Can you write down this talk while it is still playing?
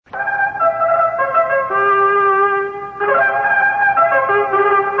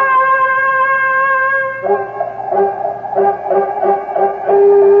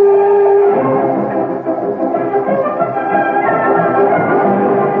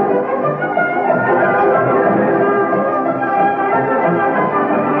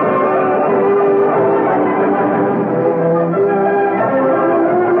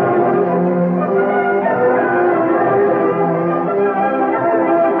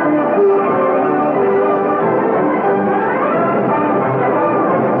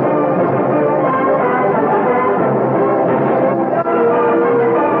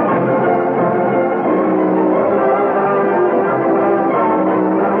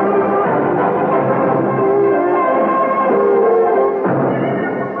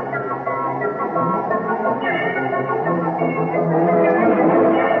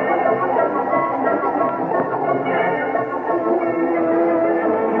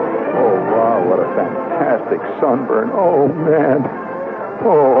fantastic sunburn. Oh, man.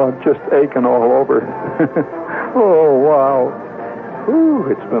 Oh, I'm just aching all over. Oh, wow. Ooh,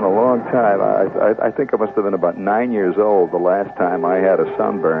 it's been a long time. I think I must have been about 9 years old the last time I had a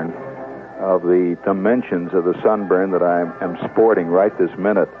sunburn of the dimensions of the sunburn that I am sporting right this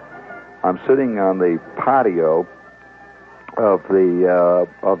minute. I'm sitting on the patio of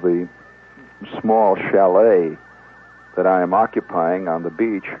the small chalet that I am occupying on the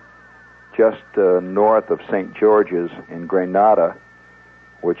beach just north of St. George's in Grenada,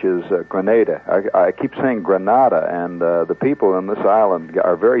 which is Grenada. I keep saying Grenada, and the people in this island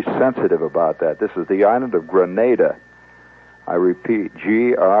are very sensitive about that. This is the island of Grenada. I repeat,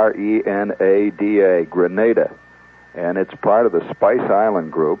 Grenada, Grenada. And it's part of the Spice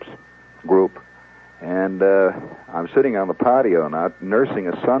Island group. And I'm sitting on the patio now, nursing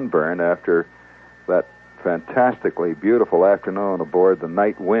a sunburn after that fantastically beautiful afternoon aboard the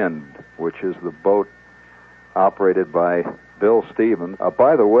Night Wind, which is the boat operated by Bill Stevens.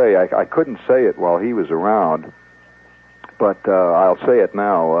 By the way, I couldn't say it while he was around, but I'll say it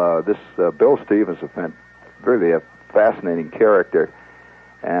now. This Bill Stevens is really a fascinating character,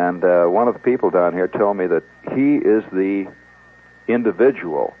 and one of the people down here told me that he is the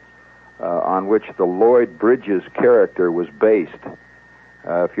individual on which the Lloyd Bridges character was based.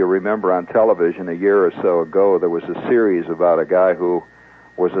 If you remember on television a year or so ago, there was a series about a guy who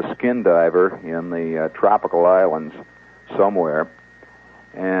was a skin diver in the tropical islands somewhere,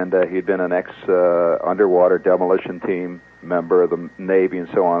 and he'd been an ex-underwater demolition team member of the Navy and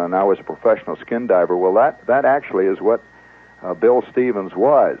so on, and now was a professional skin diver. Well, that actually is what Bill Stevens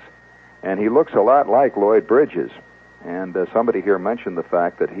was, and he looks a lot like Lloyd Bridges. And somebody here mentioned the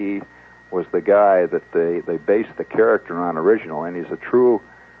fact that he was the guy that they based the character on originally, and he's a true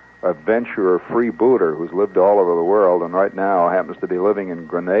adventurer, freebooter who's lived all over the world, and right now happens to be living in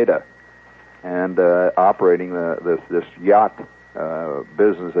Grenada and operating this yacht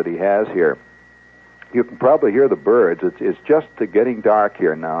business that he has here. You can probably hear the birds. It's just getting dark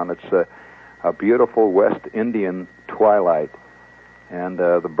here now, and it's a beautiful West Indian twilight. And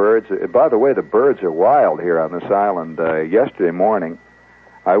the birds, by the way, the birds are wild here on this island. Yesterday morning,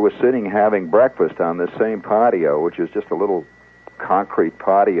 I was sitting having breakfast on this same patio, which is just a little concrete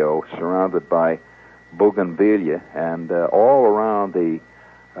patio surrounded by bougainvillea, and all around the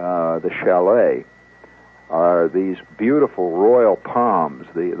chalet are these beautiful royal palms.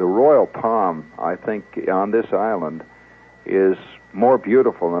 The royal palm, I think, on this island is more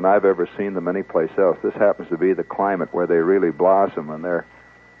beautiful than I've ever seen them anyplace else. This happens to be the climate where they really blossom, and they're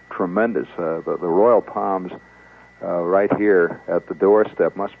tremendous. The royal palms right here at the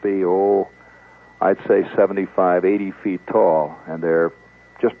doorstep must be, I'd say 75, 80 feet tall, and they're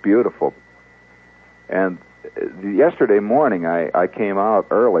just beautiful. And yesterday morning, I came out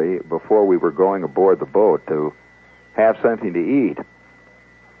early before we were going aboard the boat to have something to eat.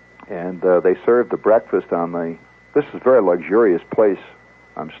 And they served the breakfast on this is a very luxurious place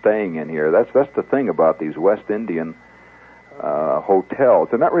I'm staying in here. That's the thing about these West Indian hotels.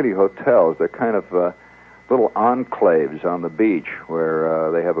 They're not really hotels. They're kind of little enclaves on the beach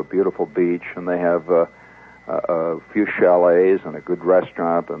where they have a beautiful beach, and they have a few chalets and a good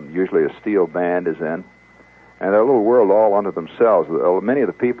restaurant, and usually a steel band is in. And they're a little world all unto themselves. Many of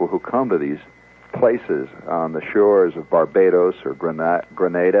the people who come to these places on the shores of Barbados or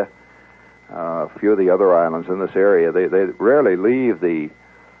Grenada, a few of the other islands in this area, they rarely leave the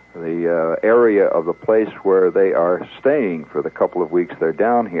area of the place where they are staying for the couple of weeks they're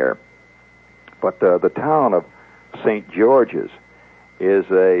down here. But the town of St. George's is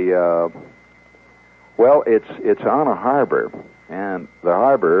it's on a harbor, and the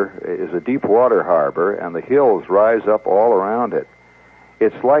harbor is a deep water harbor, and the hills rise up all around it.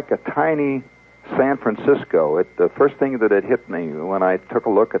 It's like a tiny San Francisco. The first thing that it hit me when I took a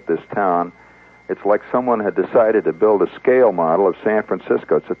look at this town, it's like someone had decided to build a scale model of San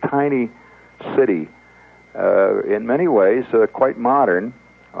Francisco. It's a tiny city, in many ways quite modern,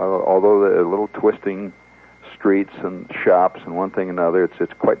 although the little twisting streets and shops and one thing and another,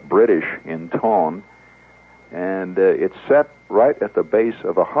 it's quite British in tone. And it's set right at the base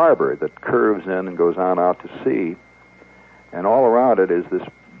of a harbor that curves in and goes on out to sea. And all around it is this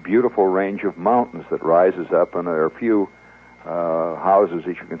beautiful range of mountains that rises up, and there are a few houses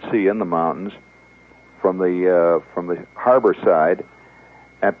that you can see in the mountains from the harbor side.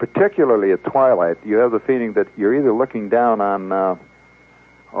 And particularly at twilight, you have the feeling that you're either looking down on a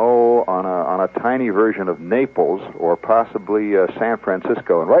tiny version of Naples or possibly San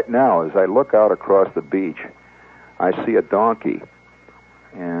Francisco. And right now, as I look out across the beach, I see a donkey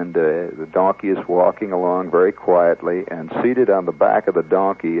And the donkey is walking along very quietly, and seated on the back of the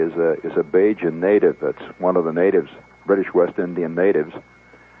donkey is a Bajan native. That's one of the natives, British West Indian natives.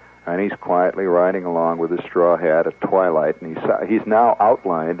 And he's quietly riding along with his straw hat at twilight, and he's now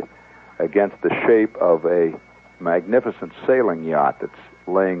outlined against the shape of a magnificent sailing yacht that's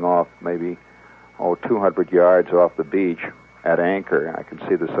laying off maybe 200 yards off the beach at anchor. I can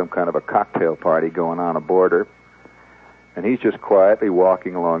see there's some kind of a cocktail party going on aboard her. And he's just quietly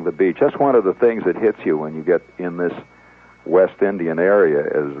walking along the beach. That's one of the things that hits you when you get in this West Indian area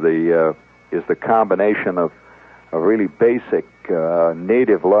is the combination of a really basic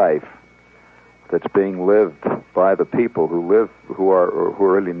native life that's being lived by the people who are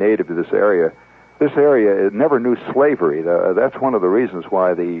really native to this area. This area never knew slavery. That's one of the reasons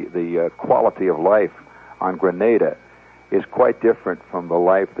why the quality of life on Grenada is quite different from the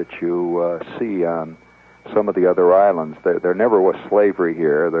life that you see on some of the other islands. There never was slavery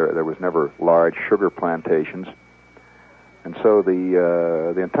here. There was never large sugar plantations, and so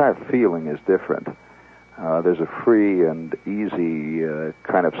the entire feeling is different. There's a free and easy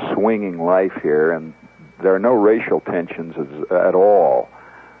kind of swinging life here, and there are no racial tensions at all.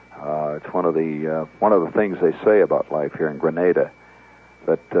 It's one of the things they say about life here in Grenada,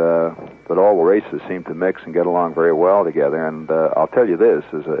 that all the races seem to mix and get along very well together. And I'll tell you this,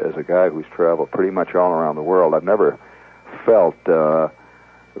 as a guy who's traveled pretty much all around the world, I've never felt the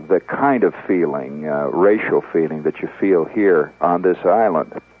kind of feeling, racial feeling, that you feel here on this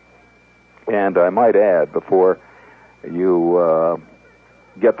island. And I might add, before you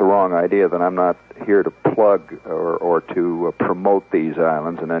get the wrong idea, that I'm not here to plug or to promote these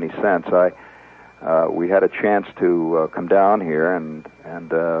islands in any sense. We had a chance to come down here and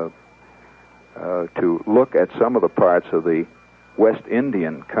to look at some of the parts of the West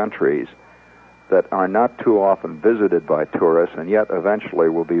Indian countries that are not too often visited by tourists, and yet eventually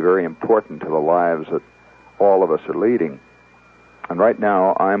will be very important to the lives that all of us are leading. And right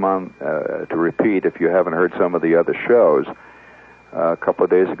now I'm on, to repeat if you haven't heard some of the other shows, a couple of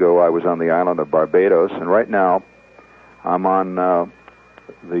days ago I was on the island of Barbados, and right now I'm on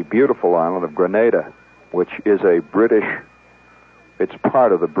the beautiful island of Grenada, which is it's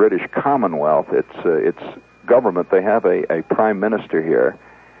part of the British Commonwealth. It's government. They have a prime minister here,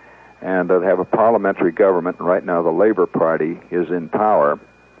 and they have a parliamentary government, and right now the Labour Party is in power,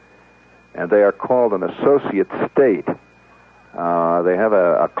 and they are called an associate state. They have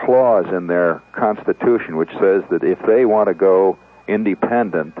a clause in their constitution which says that if they want to go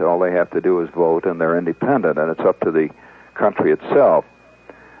independent, all they have to do is vote, and they're independent, and it's up to the country itself.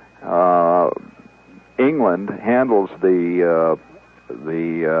 England handles the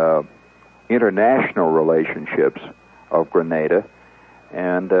international relationships of Grenada,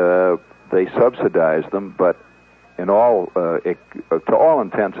 and they subsidize them. But to all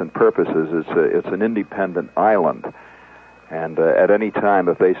intents and purposes, it's an independent island. And at any time,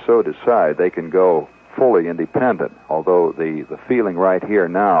 if they so decide, they can go fully independent. Although the feeling right here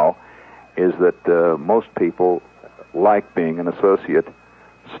now is that most people like being an associate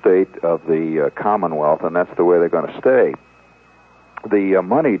state of the Commonwealth, and that's the way they're going to stay. The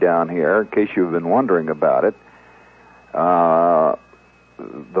money down here, in case you've been wondering about it,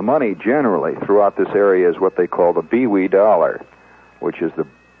 the money generally throughout this area is what they call the Biwi dollar, which is the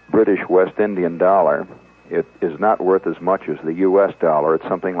British West Indian dollar. It is not worth as much as the U.S. dollar. It's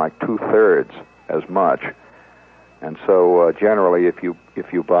something like 2/3 as much. And so generally, if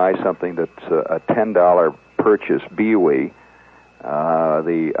you buy something that's a $10 purchase Biwi,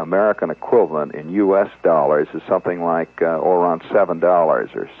 the American equivalent in U.S. dollars is something like around $7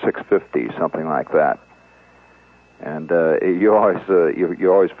 or $6.50, something like that. And you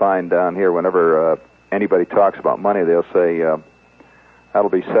always find down here, whenever anybody talks about money, they'll say that'll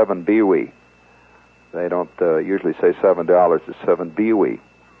be 7 Biwi. They don't usually say $7. It's 7 Biwi.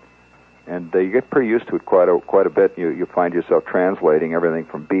 And you get pretty used to it quite a bit. You find yourself translating everything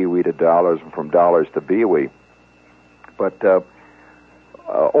from Biwi to dollars and from dollars to Biwi. But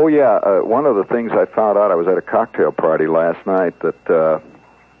one of the things I found out, I was at a cocktail party last night that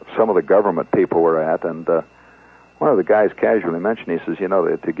some of the government people were at, and one of the guys casually mentioned, he says,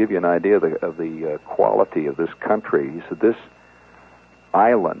 to give you an idea of the quality of this country, he said, this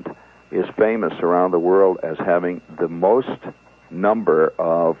island is famous around the world as having the most number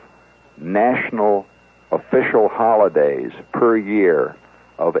of national official holidays per year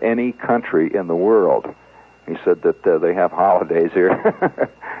of any country in the world. He said that they have holidays here,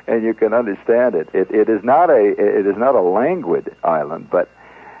 and you can understand it. It is not a languid island, but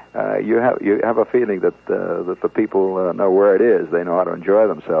you have a feeling that the people know where it is. They know how to enjoy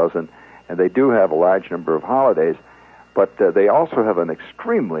themselves, and they do have a large number of holidays. But they also have an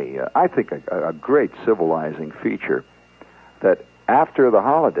extremely, I think, a great civilizing feature that after the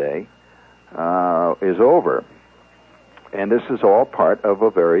holiday is over, and this is all part of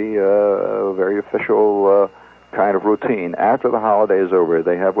a very official kind of routine. After the holiday is over,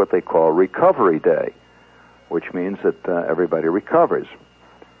 they have what they call Recovery Day, which means that everybody recovers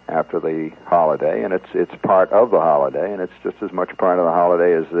after the holiday, and it's part of the holiday, and it's just as much part of the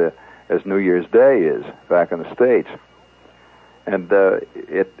holiday as New Year's Day is back in the States. And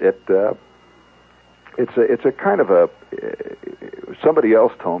it's a kind of a. Somebody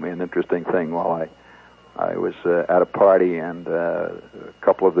else told me an interesting thing while I was at a party, and a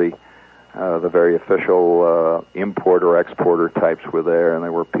couple of the very official importer-exporter types were there, and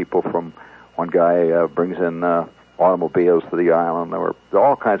there were people from. One guy brings in automobiles to the island. There were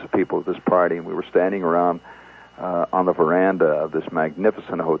all kinds of people at this party, and we were standing around on the veranda of this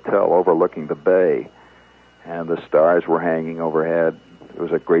magnificent hotel overlooking the bay, and the stars were hanging overhead. There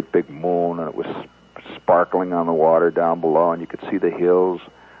was a great big moon, and it was sparkling on the water down below, and you could see the hills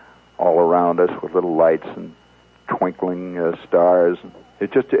all around us with little lights and twinkling stars.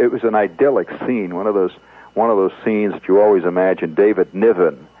 It was an idyllic scene, one of those scenes that you always imagine David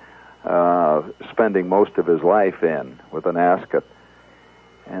Niven spending most of his life in with an ascot.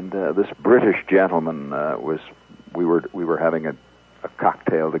 And this British gentleman we were having a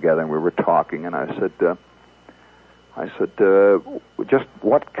cocktail together, and we were talking, and I said, just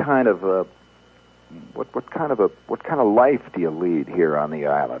what kind of life do you lead here on the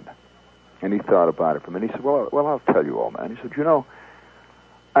island? And he thought about it for a minute. He said, well, I'll tell you, old man. He said,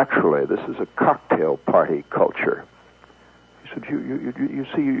 actually, this is a cocktail party culture. He said, you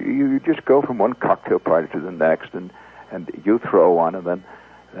see, you just go from one cocktail party to the next, and you throw one, and then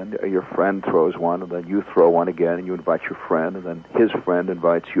your friend throws one, and then you throw one again, and you invite your friend, and then his friend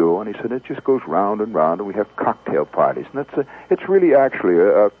invites you, and he said, it just goes round and round, and we have cocktail parties, and it's really actually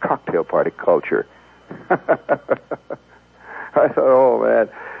a cocktail party culture. I thought, oh man,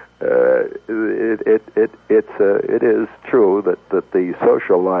 it is true that the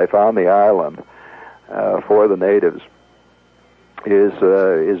social life on the island for the natives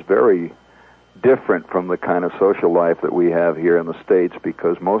is very different from the kind of social life that we have here in the States,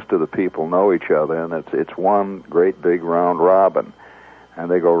 because most of the people know each other, and it's one great big round robin, and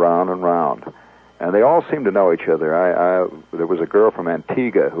they go round and round, and they all seem to know each other. There was a girl from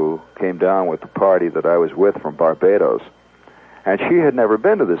Antigua who came down with the party that I was with from Barbados, and she had never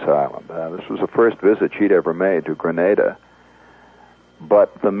been to this island. This was the first visit she'd ever made to Grenada.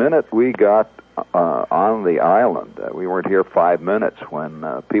 But the minute we got on the island, we weren't here 5 minutes when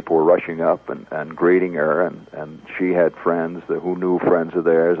people were rushing up and greeting her, and she had friends who knew friends of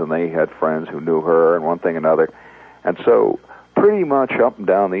theirs, and they had friends who knew her, and one thing another. And so pretty much up and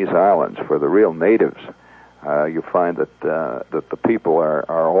down these islands, for the real natives, you find that the people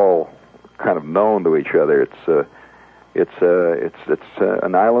are all kind of known to each other. It's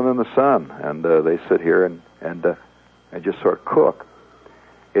an island in the sun, and they sit here and just sort of cook.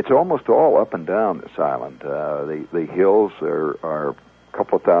 It's almost all up and down this island. The hills are a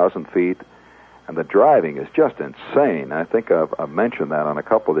couple of thousand feet, and the driving is just insane. I think I've mentioned that on a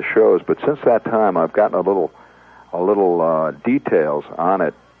couple of the shows, but since that time I've gotten a little details on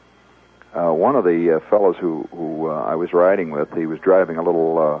it. One of the fellows who I was riding with, he was driving a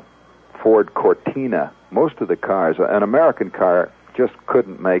little Ford Cortina. Most of the cars, an American car just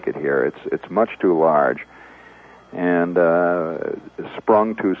couldn't make it here. It's much too large, and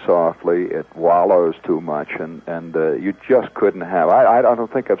sprung too softly. It wallows too much, and you just couldn't have. I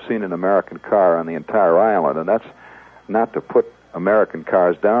don't think I've seen an American car on the entire island, and that's not to put American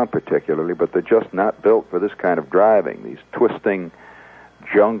cars down particularly, but they're just not built for this kind of driving. These twisting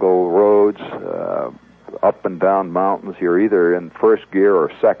jungle roads, up and down mountains. You're either in first gear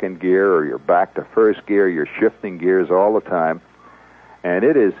or second gear, or you're back to first gear. You're shifting gears all the time, and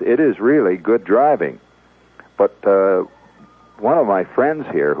it is really good driving. But one of my friends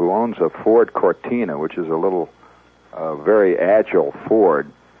here, who owns a Ford Cortina, which is a little very agile Ford,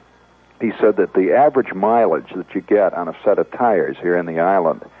 he said that the average mileage that you get on a set of tires here in the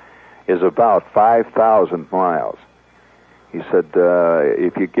island is about 5,000 miles. He said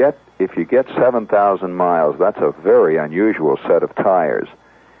if you get 7,000 miles, that's a very unusual set of tires.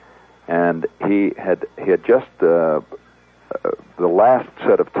 And he had just the last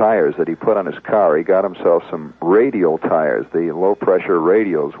set of tires that he put on his car, he got himself some radial tires, the low-pressure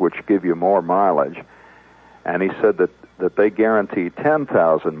radials, which give you more mileage. And he said that they guarantee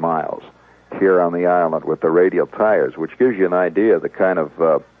 10,000 miles here on the island with the radial tires, which gives you an idea of the kind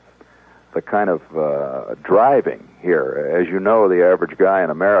of driving here. As you know, the average guy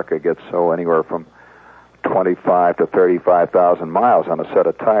in America gets anywhere from 25 to 35,000 miles on a set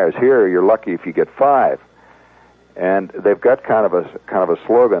of tires. Here, you're lucky if you get 5. And they've got kind of a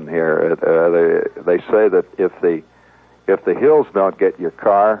slogan here. They say that if the hills don't get your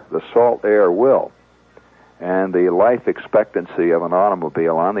car, the salt air will. And the life expectancy of an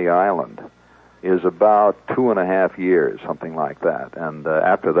automobile on the island is about 2.5 years, something like that. And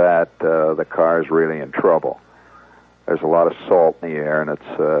after that, the car is really in trouble. There's a lot of salt in the air, and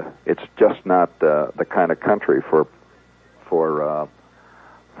it's just not the kind of country for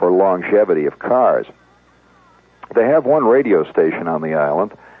longevity of cars. They have one radio station on the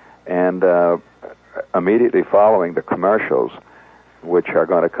island, and immediately following the commercials, which are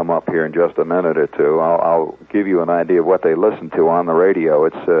going to come up here in just a minute or two, I'll give you an idea of what they listen to on the radio.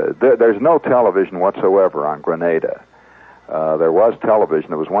 There's no television whatsoever on Grenada. There was television.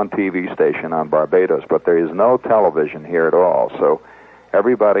 There was one TV station on Barbados, but there is no television here at all. So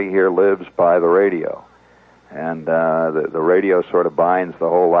everybody here lives by the radio. And the radio sort of binds the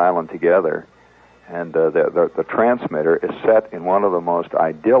whole island together. And the transmitter is set in one of the most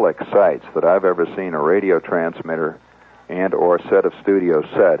idyllic sites that I've ever seen a radio transmitter and or set of studios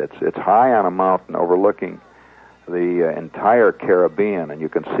set. It's high on a mountain overlooking the entire Caribbean, and you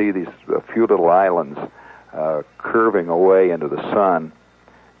can see these few little islands curving away into the sun,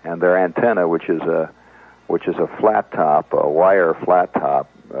 and their antenna, which is a flat top, a wire flat top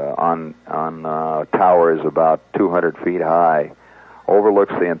on towers about 200 feet high,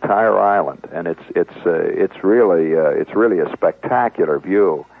 overlooks the entire island, and it's really a spectacular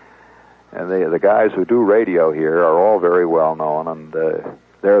view. And the guys who do radio here are all very well known, and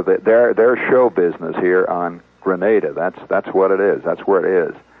their show business here on Grenada. That's what it is. That's where it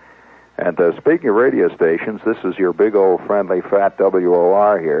is. And speaking of radio stations, this is your big old friendly fat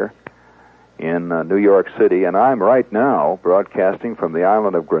WOR here in New York City, and I'm right now broadcasting from the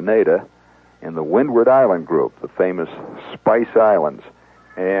island of Grenada in the Windward Island Group, the famous Spice Islands.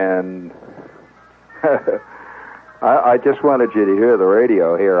 And I just wanted you to hear the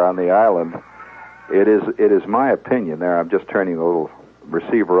radio here on the island. It is my opinion there. I'm just turning the little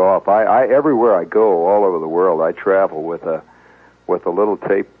receiver off. I everywhere I go all over the world, I travel with a little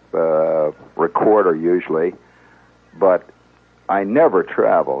tape recorder usually, but I never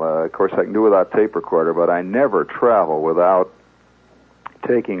travel. Of course, I can do without tape recorder, but I never travel without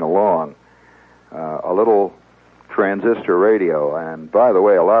taking along a little transistor radio. And by the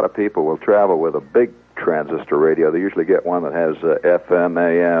way, a lot of people will travel with a big transistor radio. They usually get one that has FM,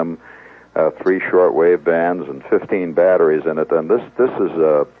 AM, 3 shortwave bands, and 15 batteries in it. And this is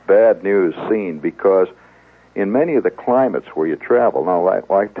a bad news scene, because in many of the climates where you travel, now,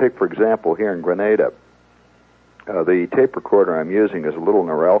 like take, for example, here in Grenada, the tape recorder I'm using is a little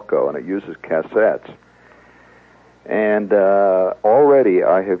Norelco, and it uses cassettes. And already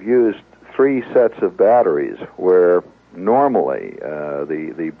I have used 3 sets of batteries where normally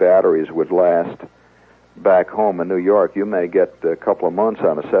the batteries would last back home in New York. You may get a couple of months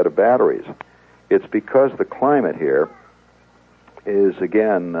on a set of batteries. It's because the climate here is,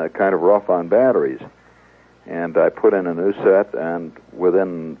 again, kind of rough on batteries. And I put in a new set, and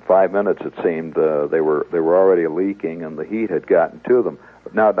within 5 minutes, it seemed, they were already leaking, and the heat had gotten to them.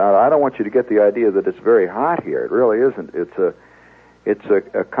 Now, I don't want you to get the idea that it's very hot here. It really isn't. It's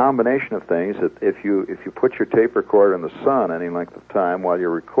a combination of things. That if you put your tape recorder in the sun any length of time while you're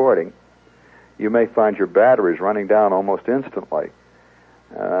recording, you may find your batteries running down almost instantly.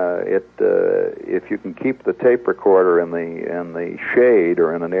 If you can keep the tape recorder in the shade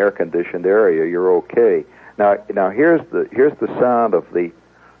or in an air-conditioned area, you're okay. Now here's the sound of the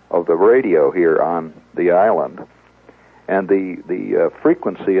radio here on the island, and the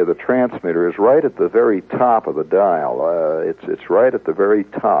frequency of the transmitter is right at the very top of the dial. It's right at the very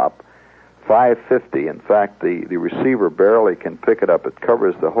top, 550. In fact, the receiver barely can pick it up. It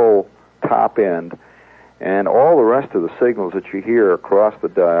covers the whole top end, and all the rest of the signals that you hear across the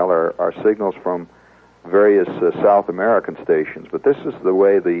dial are signals from various South American stations. But this is the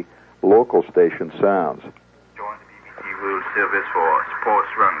way the local station sounds. Join the BBC World Service for Sports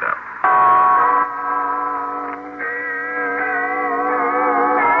Roundup.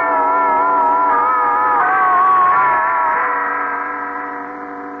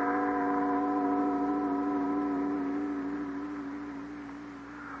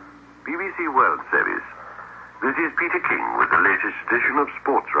 BBC World Service. This is Peter King with the latest edition of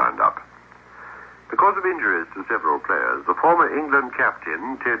Sports Roundup. Because of injuries to several players, the former England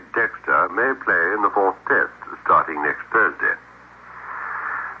captain, Ted Dexter, may play in the 4th Test, starting next Thursday.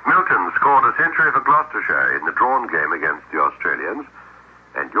 Milton scored a century for Gloucestershire in the drawn game against the Australians,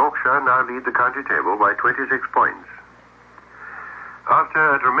 and Yorkshire now lead the county table by 26 points.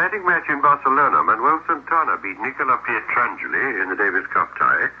 After a dramatic match in Barcelona, Manuel Santana beat Nicola Pietrangeli in the Davis Cup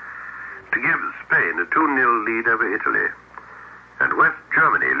tie to give Spain a 2-0 lead over Italy. And West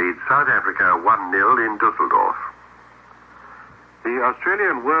Germany leads South Africa 1-0 in Dusseldorf. The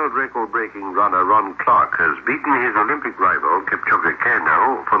Australian world record-breaking runner Ron Clark has beaten his Olympic rival Kipchoge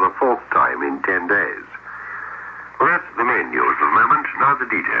Keino for the 4th time in 10 days. Well, that's the main news of the moment. Now the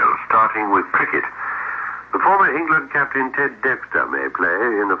details, starting with cricket. The former England captain Ted Dexter may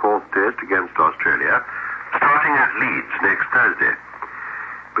play in the 4th test against Australia, starting at Leeds next Thursday.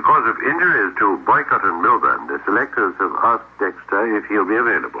 Because of injuries to Boycott and Milburn, the selectors have asked Dexter if he'll be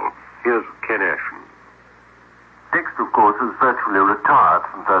available. Here's Ken Ashton. Dexter, of course, is virtually retired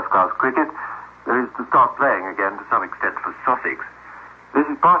from first-class cricket, though he's to start playing again to some extent for Sussex. This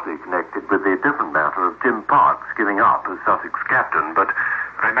is partly connected with the different matter of Jim Parks giving up as Sussex captain, but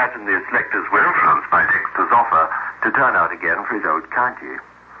I imagine the selectors were influenced by Dexter's offer to turn out again for his old county.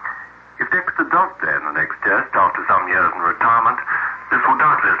 If Dexter does play in the next test after some years in retirement, this will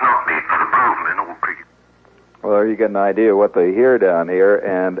doubtless not lead to approval in all cricket. Well, there you get an idea of what they hear down here,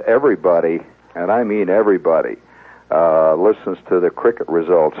 and everybody, and I mean everybody, listens to the cricket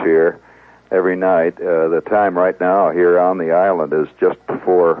results here every night. The time right now here on the island is just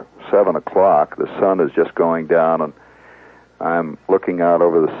before 7 o'clock. The sun is just going down, and I'm looking out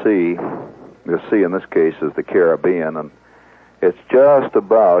over the sea. The sea in this case is the Caribbean, and it's just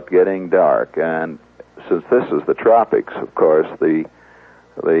about getting dark. And since this is the tropics, of course, the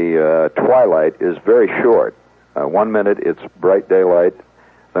twilight is very short. 1 minute it's bright daylight,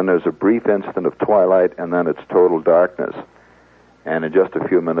 then there's a brief instant of twilight, and then it's total darkness. And in just a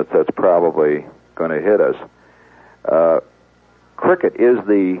few minutes, that's probably going to hit us. Cricket is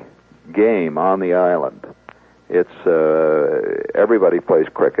the game on the island. It's everybody plays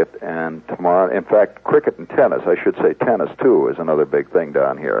cricket, and tomorrow, in fact, cricket and tennis, I should say tennis too, is another big thing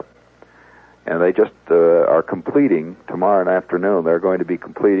down here. And they just are completing tomorrow afternoon. They're going to be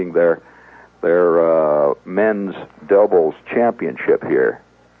completing their men's doubles championship here.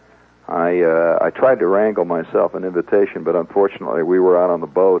 I tried to wrangle myself an invitation, but unfortunately we were out on the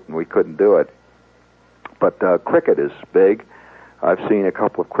boat and we couldn't do it. But cricket is big. I've seen a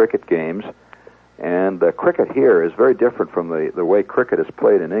couple of cricket games, and cricket here is very different from the way cricket is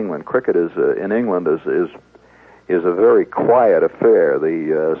played in England. Cricket is in England is a very quiet affair.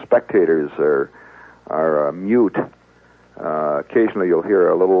 The spectators are mute. Occasionally you'll hear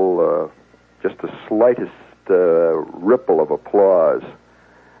a little, just the slightest ripple of applause,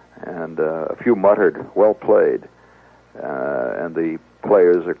 and a few muttered, "Well played," and the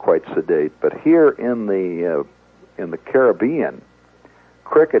players are quite sedate. But here in the Caribbean,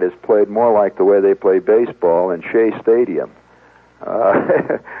 cricket is played more like the way they play baseball in Shea Stadium.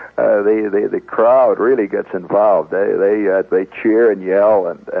 The crowd really gets involved. They cheer and yell,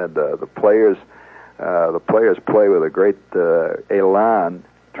 and the players play with a great elan,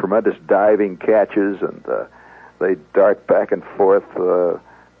 tremendous diving catches, and they dart back and forth.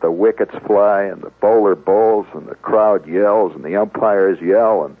 The wickets fly, and the bowler bowls, and the crowd yells, and the umpires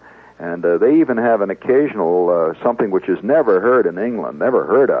yell, and they even have an occasional something which is never heard in England, never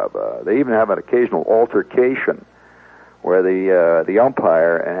heard of. They even have an occasional altercation where the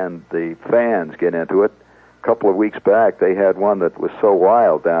umpire and the fans get into it. A couple of weeks back, they had one that was so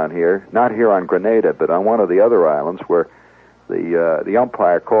wild down here, not here on Grenada, but on one of the other islands, where the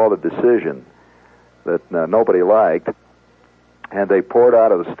umpire called a decision that nobody liked, and they poured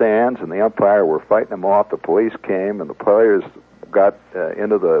out of the stands, and the umpire were fighting them off. The police came, and the players got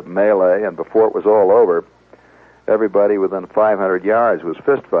into the melee, and before it was all over, everybody within 500 yards was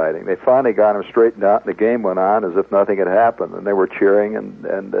fist fighting. They finally got them straightened out, and the game went on as if nothing had happened, and they were cheering,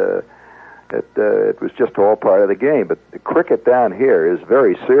 and it was just all part of the game. But the cricket down here is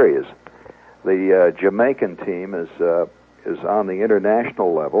very serious. The Jamaican team is on the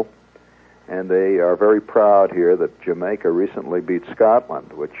international level, and they are very proud here that Jamaica recently beat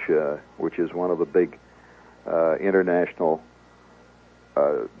Scotland, which is one of the big international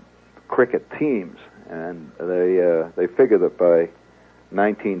cricket teams. And they figure that by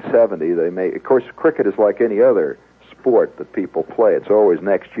 1970 they may. Of course, cricket is like any other sport that people play. It's always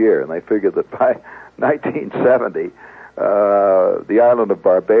next year, and they figure that by 1970 the island of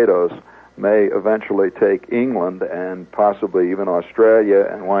Barbados may eventually take England and possibly even Australia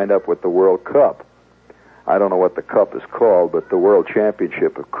and wind up with the World Cup. I don't know what the cup is called, but the World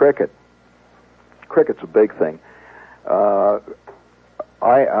Championship of Cricket. Cricket's a big thing.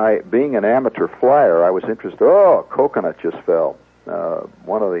 I being an amateur flyer, I was interested. Oh, a coconut just fell.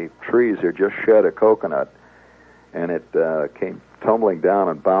 One of the trees here just shed a coconut, and it came tumbling down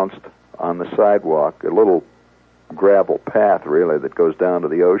and bounced on the sidewalk. A little gravel path, really, that goes down to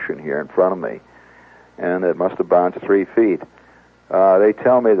the ocean here in front of me. And it must have bounced 3 feet. They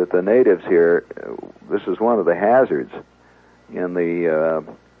tell me that the natives here, this is one of the hazards in the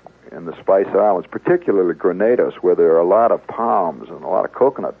Spice Islands, particularly Grenada, where there are a lot of palms and a lot of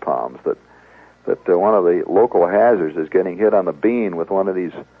coconut palms, that one of the local hazards is getting hit on the bean with one of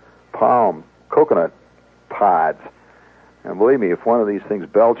these palm coconut pods. And believe me, if one of these things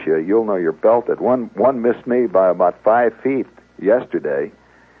belts you, you'll know you're belted. One missed me by about 5 feet yesterday,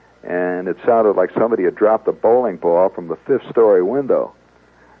 and it sounded like somebody had dropped a bowling ball from the 5th-story window.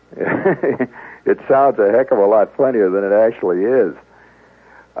 It sounds a heck of a lot funnier than it actually is.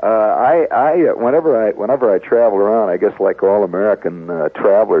 Whenever I travel around, I guess like all American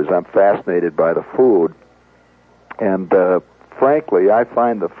travelers, I'm fascinated by the food. And frankly, I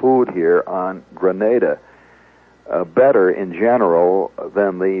find the food here on Grenada better in general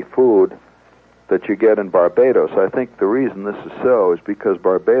than the food that you get in Barbados. I think the reason this is so is because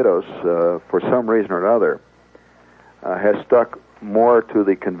Barbados, for some reason or another, has stuck more to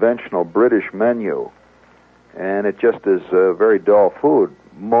the conventional British menu, and it just is very dull food.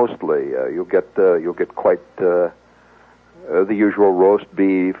 Mostly, you'll get quite the usual roast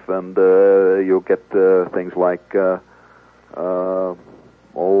beef, and you'll get things like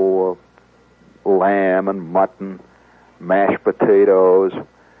lamb and mutton, mashed potatoes,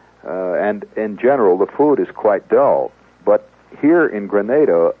 and in general the food is quite dull. But here in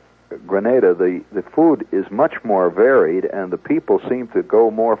Grenada, the food is much more varied, and the people seem to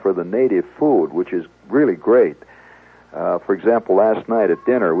go more for the native food, which is really great. For example, last night at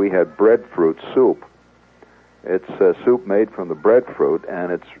dinner we had breadfruit soup. It's soup made from the breadfruit,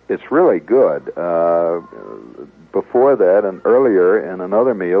 and it's really good. Before that, and earlier in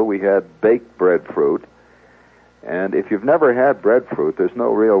another meal, we had baked breadfruit. And if you've never had breadfruit, there's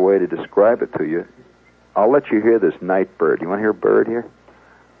no real way to describe it to you. I'll let you hear this night bird. You want to hear a bird here?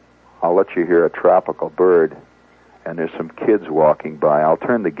 I'll let you hear a tropical bird. And there's some kids walking by. I'll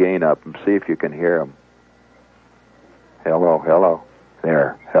turn the gain up and see if you can hear them. Hello, hello.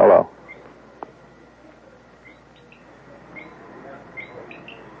 There, hello.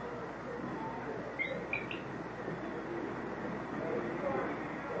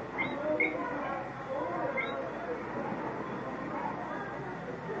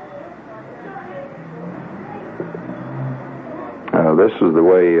 This is the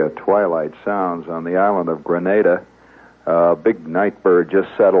way twilight sounds on the island of Grenada. A big night bird just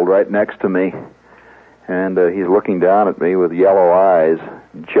settled right next to me, and he's looking down at me with yellow eyes.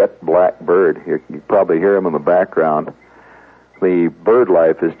 Jet black bird. You probably hear him in the background. The bird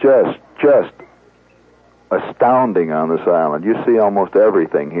life is just astounding on this island. You see almost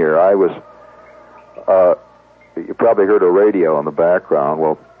everything here. You probably heard a radio in the background.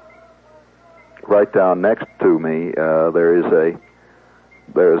 Well, right down next to me,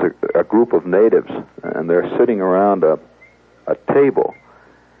 there's a group of natives, and they're sitting around a table,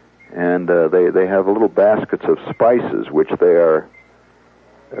 and they have little baskets of spices, which it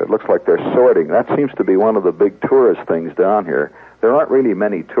looks like they're sorting. That seems to be one of the big tourist things down here. There aren't really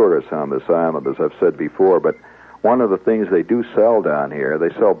many tourists on this island, as I've said before, but one of the things they do sell down here, they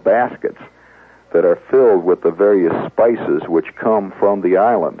sell baskets that are filled with the various spices which come from the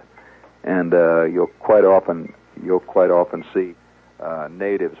island, and you'll quite often see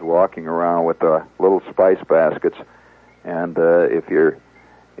natives walking around with little spice baskets, and if you're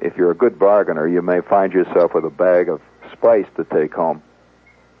a good bargainer, you may find yourself with a bag of spice to take home.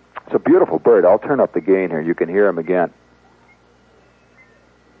 It's a beautiful bird. I'll turn up the gain here. You can hear him again.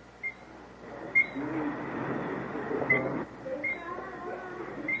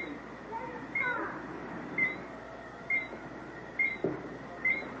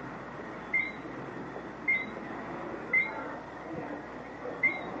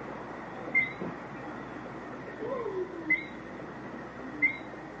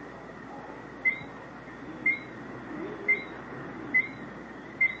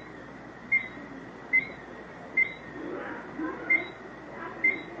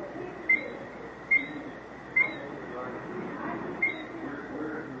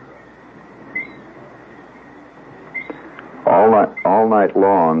 All night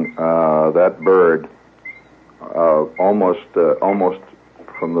long, that bird, almost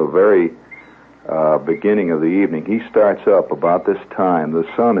from the very beginning of the evening, he starts up about this time. The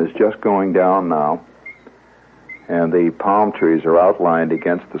sun is just going down now, and the palm trees are outlined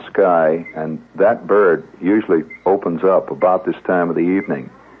against the sky, and that bird usually opens up about this time of the evening.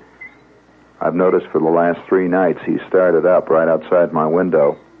 I've noticed for the last 3 nights he started up right outside my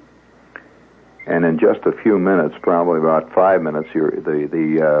window. And in just a few minutes, probably about 5 minutes,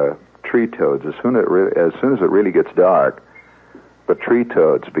 the tree toads. As soon as it really gets dark, the tree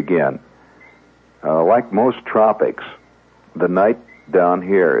toads begin. Like most tropics, the night down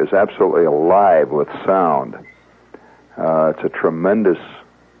here is absolutely alive with sound. It's a tremendous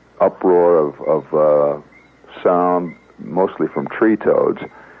uproar of sound, mostly from tree toads,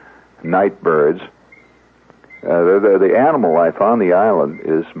 night birds. The animal life on the island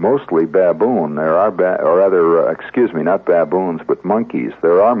is mostly baboon. There are, not baboons, but monkeys.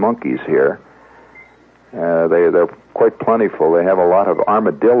 There are monkeys here. They're quite plentiful. They have a lot of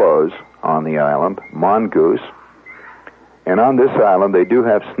armadillos on the island, mongoose. And on this island, they do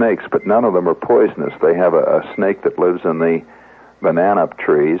have snakes, but none of them are poisonous. They have a snake that lives in the banana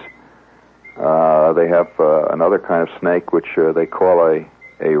trees. They have another kind of snake, which they call a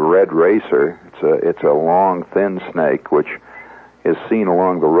red racer. It's a long, thin snake, which is seen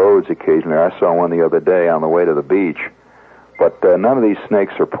along the roads occasionally. I saw one the other day on the way to the beach. But none of these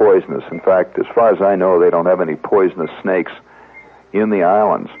snakes are poisonous. In fact, as far as I know, they don't have any poisonous snakes in the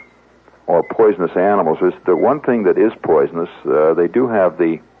islands or poisonous animals. The one thing that is poisonous, they do have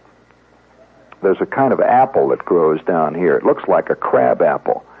there's a kind of apple that grows down here. It looks like a crab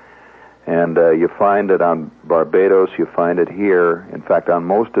apple. And you find it on Barbados, you find it here, in fact, on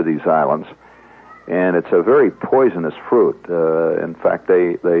most of these islands. And it's a very poisonous fruit. In fact,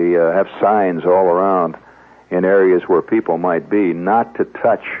 they have signs all around in areas where people might be not to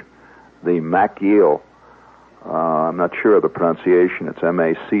touch the macheal. I'm not sure of the pronunciation. It's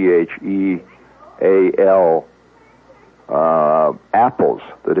M-A-C-H-E-A-L apples,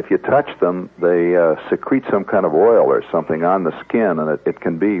 that if you touch them, they secrete some kind of oil or something on the skin, and it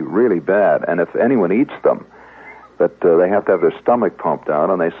can be really bad. And if anyone eats them, that they have to have their stomach pumped out,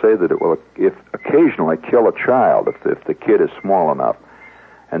 and they say that it will occasionally kill a child if the kid is small enough.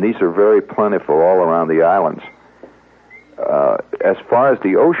 And these are very plentiful all around the islands. As far as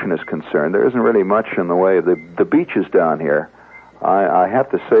the ocean is concerned, there isn't really much in the way of the beaches down here. I have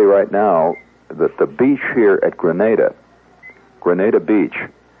to say right now that the beach here at Grenada Beach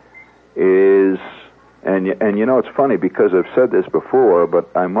is, and you know, it's funny because I've said this before, but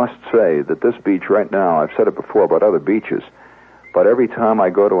I must say that this beach right now, I've said it before about other beaches, but every time I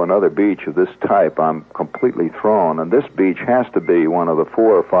go to another beach of this type, I'm completely thrown, and this beach has to be one of the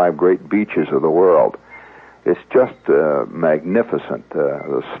 4 or 5 great beaches of the world. It's just magnificent.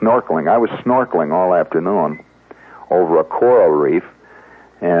 The snorkeling, I was snorkeling all afternoon over a coral reef,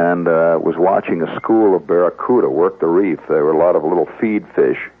 and was watching a school of barracuda work the reef. There were a lot of little feed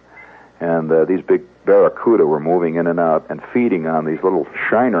fish, and these big barracuda were moving in and out and feeding on these little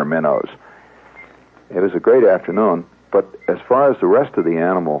shiner minnows. It was a great afternoon, but as far as the rest of the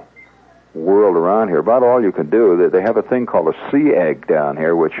animal world around here, about all you can do, they have a thing called a sea egg down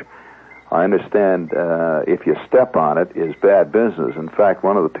here, which I understand if you step on it is bad business. In fact,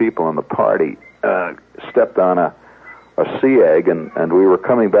 one of the people in the party stepped on a sea egg, and we were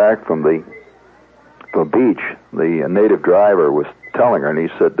coming back from the beach. The native driver was telling her, and he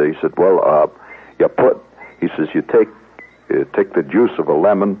said, well, you take the juice of a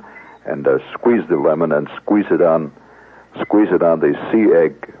lemon and squeeze the lemon and squeeze it on the sea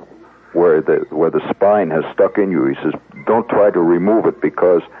egg where the spine has stuck in you. He says, don't try to remove it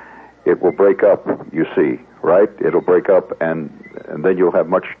because it will break up, you see, right? It'll break up, and then you'll have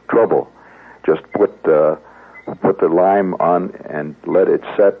much trouble. Just put the lime on and let it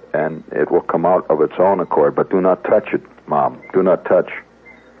set, and it will come out of its own accord. But do not touch it, Mom. Do not touch.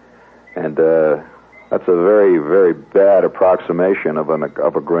 And that's a very, very bad approximation of a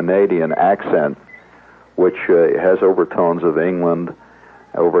Grenadian accent, which has overtones of England,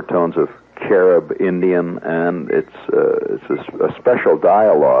 overtones of Carib Indian, and it's a special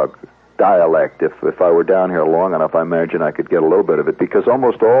dialect. If I were down here long enough, I imagine I could get a little bit of it, because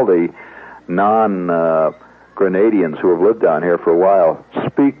almost all the non-Grenadians who have lived down here for a while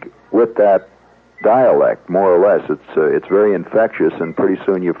speak with that dialect, more or less. It's very infectious, and pretty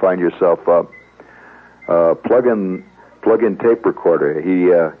soon you find yourself plug in tape recorder.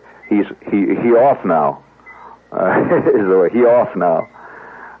 He off now. He off now.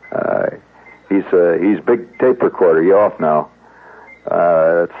 He's big tape recorder. He off now.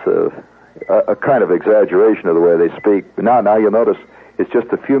 It's a kind of exaggeration of the way they speak. But now you'll notice it's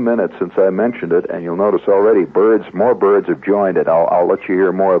just a few minutes since I mentioned it, and you'll notice already more birds have joined it. I'll let you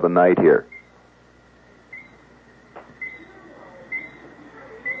hear more of the night here.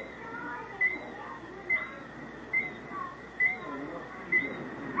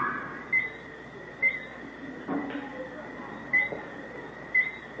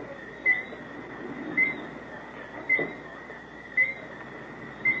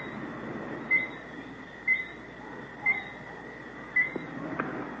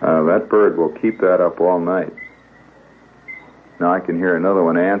 That bird will keep that up all night. Now I can hear another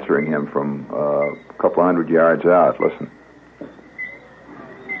one answering him from a couple 100 yards out. Listen.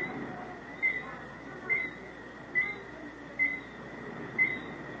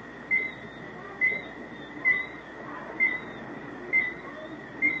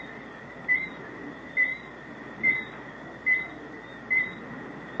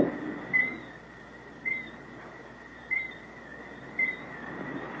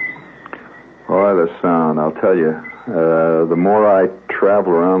 Boy, the sound, I'll tell you. The more I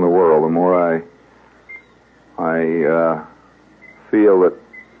travel around the world, the more I feel that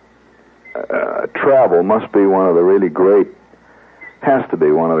travel must be one of the really great, has to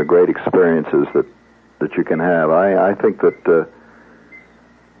be one of the great experiences that you can have. I think that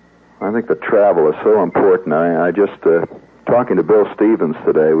travel is so important. I just talking to Bill Stevens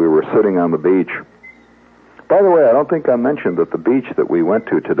today. We were sitting on the beach. By the way, I don't think I mentioned that the beach that we went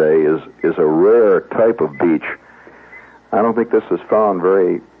to today is a rare type of beach. I don't think this is found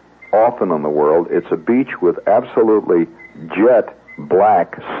very often in the world. It's a beach with absolutely jet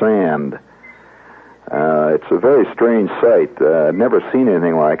black sand. It's a very strange sight. I've never seen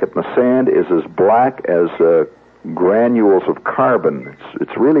anything like it. The sand is as black as granules of carbon.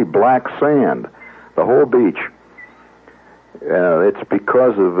 It's really black sand, the whole beach. It's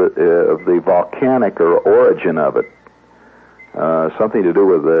because of the volcanic origin of it. Something to do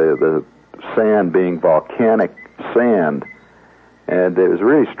with the sand being volcanic sand. And it was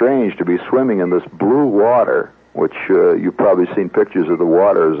really strange to be swimming in this blue water, which you've probably seen pictures of the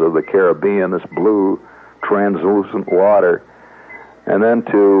waters of the Caribbean, this blue translucent water. And then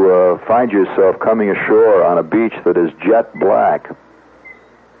to find yourself coming ashore on a beach that is jet black.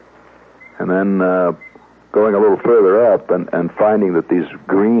 And then going a little further up and finding that these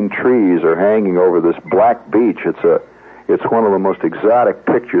green trees are hanging over this black beach. It's one of the most exotic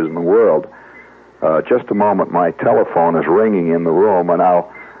pictures in the world. Just a moment, my telephone is ringing in the room, and I'll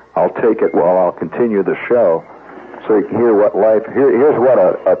take it while I'll continue the show, so you can hear what life. Here's what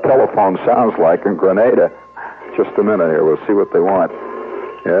a telephone sounds like in Grenada. Just a minute here. We'll see what they want.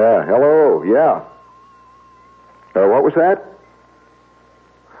 Yeah. Hello. Yeah. What was that?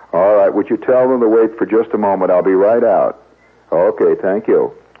 All right, would you tell them to wait for just a moment? I'll be right out. Okay, thank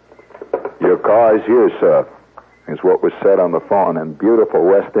you. Your car is here, sir, is what was said on the phone in beautiful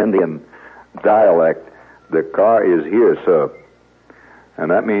West Indian dialect. The car is here, sir. And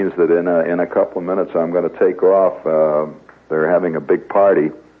that means that in a couple of minutes I'm going to take off. They're having a big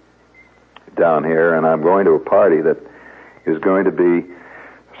party down here, and I'm going to a party that is going to be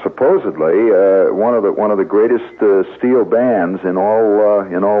supposedly one of the greatest steel bands in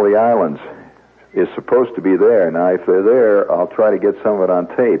all the islands is supposed to be there. Now, if they're there, I'll try to get some of it on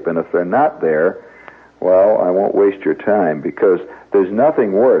tape, and if they're not there, well, I won't waste your time, because there's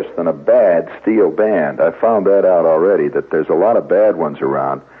nothing worse than a bad steel band. I found that out already, that there's a lot of bad ones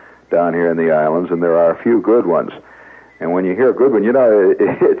around down here in the islands, and there are a few good ones. And when you hear a good one,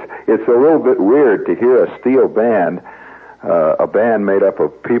 it's a little bit weird to hear a steel band, a band made up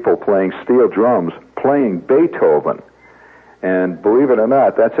of people playing steel drums, playing Beethoven. And believe it or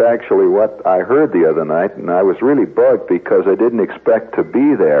not, that's actually what I heard the other night, and I was really bugged because I didn't expect to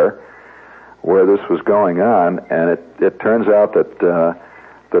be there where this was going on, and it turns out that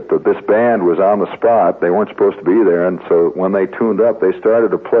this band was on the spot. They weren't supposed to be there, and so when they tuned up, they started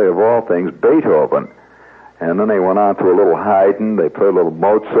to play, of all things, Beethoven. And then they went on to a little Haydn, they played a little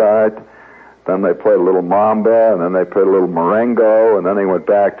Mozart, then they played a little Mamba, and then they played a little Marengo, and then they went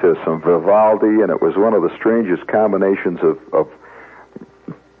back to some Vivaldi, and it was one of the strangest combinations of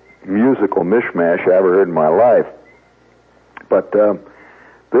musical mishmash I ever heard in my life. But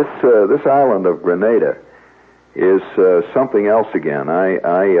this island of Grenada is something else again.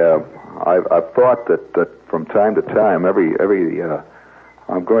 I've thought that from time to time,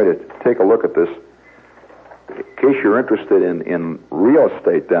 I'm going to take a look at this. In case you're interested in real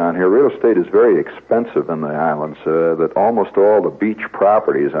estate down here, real estate is very expensive in the islands. That almost all the beach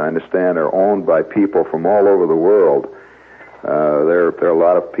properties, I understand, are owned by people from all over the world. There are a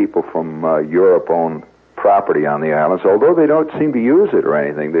lot of people from Europe own property on the islands, although they don't seem to use it or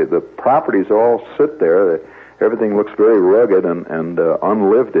anything. The properties all sit there. Everything looks very rugged and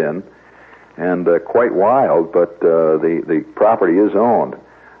unlived in and quite wild, but the property is owned.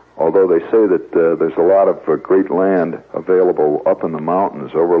 Although they say that there's a lot of great land available up in the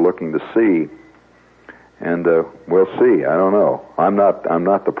mountains overlooking the sea, and we'll see. I don't know. I'm not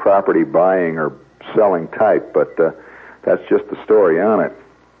the property buying or selling type, but that's just the story on it.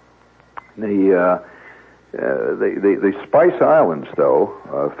 The Spice Islands,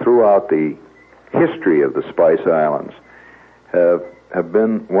 though, throughout the history of the Spice Islands, have have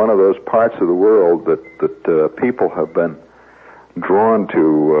been one of those parts of the world that people have been drawn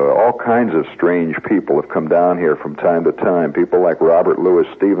to. All kinds of strange people have come down here from time to time. People like Robert Louis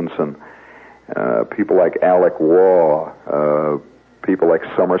Stevenson, people like Alec Waugh, people like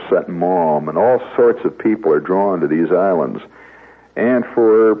Somerset Maugham, and all sorts of people are drawn to these islands, and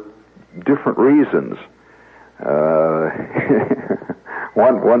for different reasons.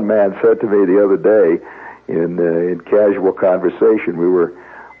 One man said to me the other day, in casual conversation, we were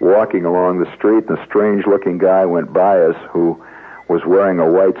walking along the street, and a strange-looking guy went by us who was wearing a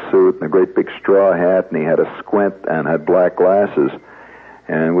white suit and a great big straw hat, and he had a squint and had black glasses.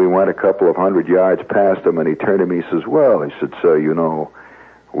 And we went a couple of 100 yards past him, and he turned to me and says, "Well," he said, "so, you know,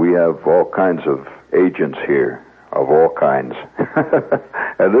 we have all kinds of agents here, of all kinds."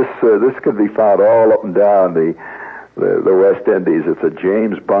 And this can be found all up and down the West Indies. It's a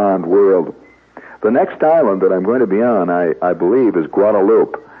James Bond world. The next island that I'm going to be on, I believe, is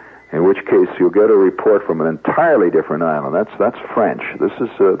Guadeloupe, in which case you'll get a report from an entirely different island. That's French. This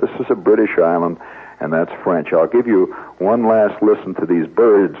is a British island, and that's French. I'll give you one last listen to these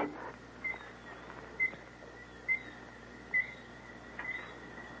birds.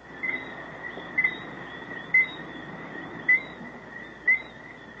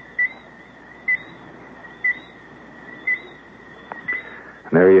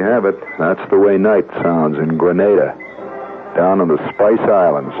 And there you have it. That's the way night sounds in Grenada, down on the Spice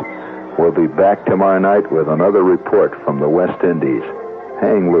Islands. We'll be back tomorrow night with another report from the West Indies.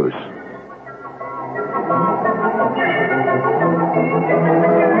 Hang loose.